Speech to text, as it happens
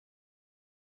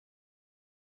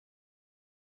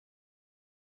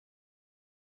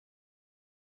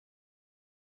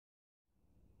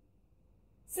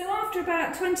So after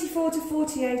about 24 to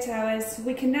 48 hours,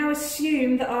 we can now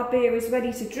assume that our beer is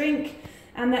ready to drink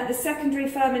and that the secondary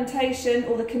fermentation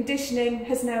or the conditioning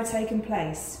has now taken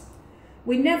place.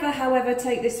 We never, however,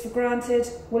 take this for granted.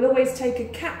 We'll always take a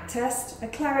cap test, a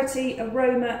clarity,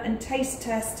 aroma and taste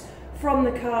test from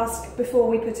the cask before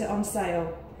we put it on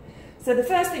sale. So the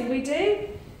first thing we do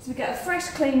is we get a fresh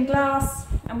clean glass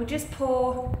and we just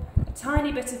pour a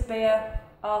tiny bit of beer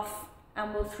off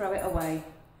and we'll throw it away.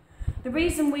 The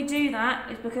reason we do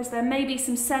that is because there may be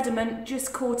some sediment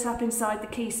just caught up inside the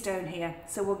keystone here,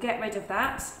 so we'll get rid of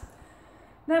that.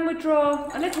 Then we draw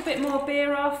a little bit more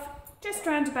beer off, just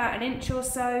around about an inch or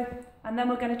so, and then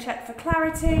we're going to check for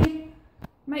clarity,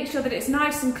 make sure that it's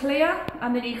nice and clear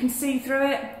and that you can see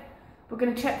through it. We're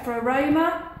going to check for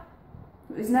aroma,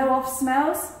 there's no off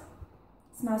smells,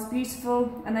 it smells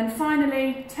beautiful, and then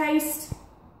finally taste.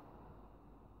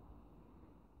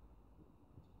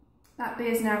 That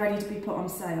beer is now ready to be put on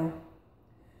sale.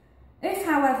 If,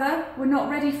 however, we're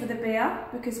not ready for the beer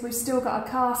because we've still got a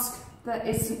cask that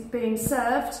is being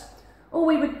served, all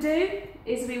we would do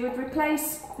is we would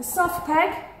replace the soft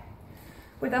peg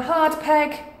with a hard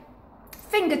peg,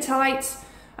 finger tight,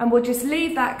 and we'll just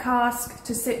leave that cask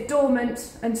to sit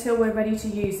dormant until we're ready to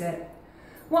use it.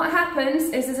 What happens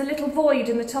is there's a little void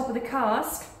in the top of the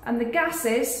cask and the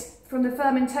gases from the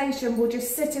fermentation will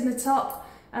just sit in the top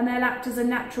and they'll act as a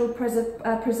natural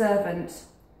preservant.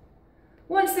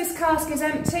 Once this cask is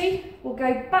empty, we'll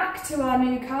go back to our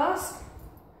new cask,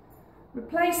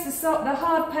 replace the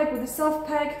hard peg with the soft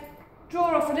peg,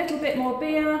 draw off a little bit more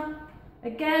beer,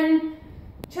 again,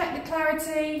 check the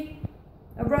clarity,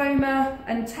 aroma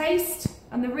and taste,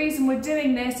 and the reason we're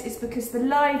doing this is because the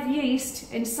live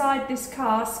yeast inside this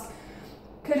cask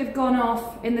could have gone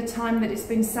off in the time that it's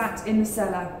been sat in the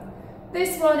cellar.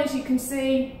 This one, as you can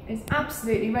see, is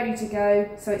absolutely ready to go,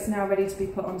 so it's now ready to be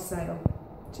put on sale.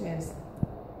 Cheers.